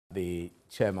The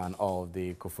chairman of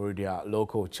the Koforidua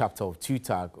local chapter of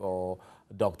TUTAG, or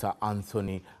Dr.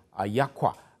 Anthony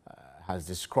Ayakwa, has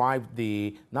described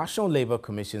the National Labour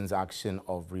Commission's action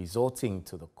of resorting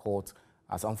to the court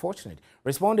as unfortunate.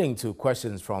 Responding to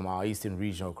questions from our Eastern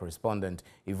Regional correspondent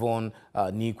Yvonne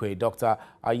Nikwe, Dr.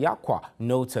 Ayakwa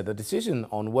noted the decision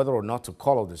on whether or not to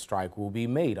call off the strike will be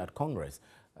made at Congress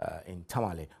in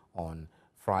Tamale on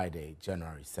Friday,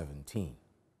 January 17.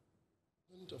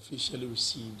 Officially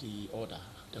received the order,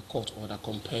 the court order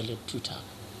compelling TUTAG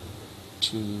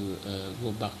to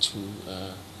go back to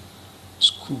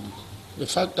school. The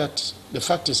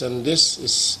fact is, and this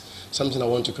is something I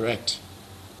want to correct,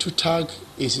 TUTAG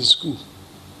is in school.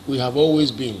 We have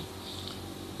always been.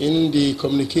 In the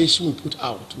communication we put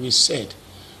out, we said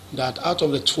that out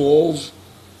of the 12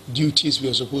 duties we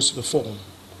are supposed to perform,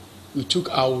 we took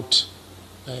out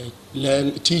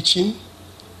teaching,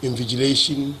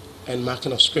 invigilation, and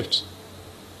marking of script.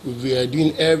 We are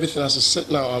doing everything. As I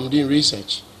said now, I'm doing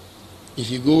research.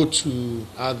 If you go to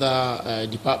other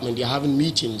departments, they're having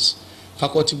meetings,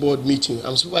 faculty board meeting.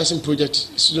 I'm supervising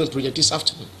student project this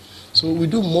afternoon. So we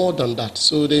do more than that.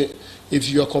 So if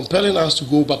you are compelling us to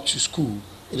go back to school,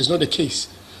 it is not the case.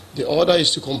 The order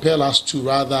is to compel us to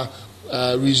rather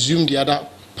resume the other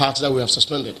parts that we have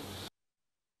suspended.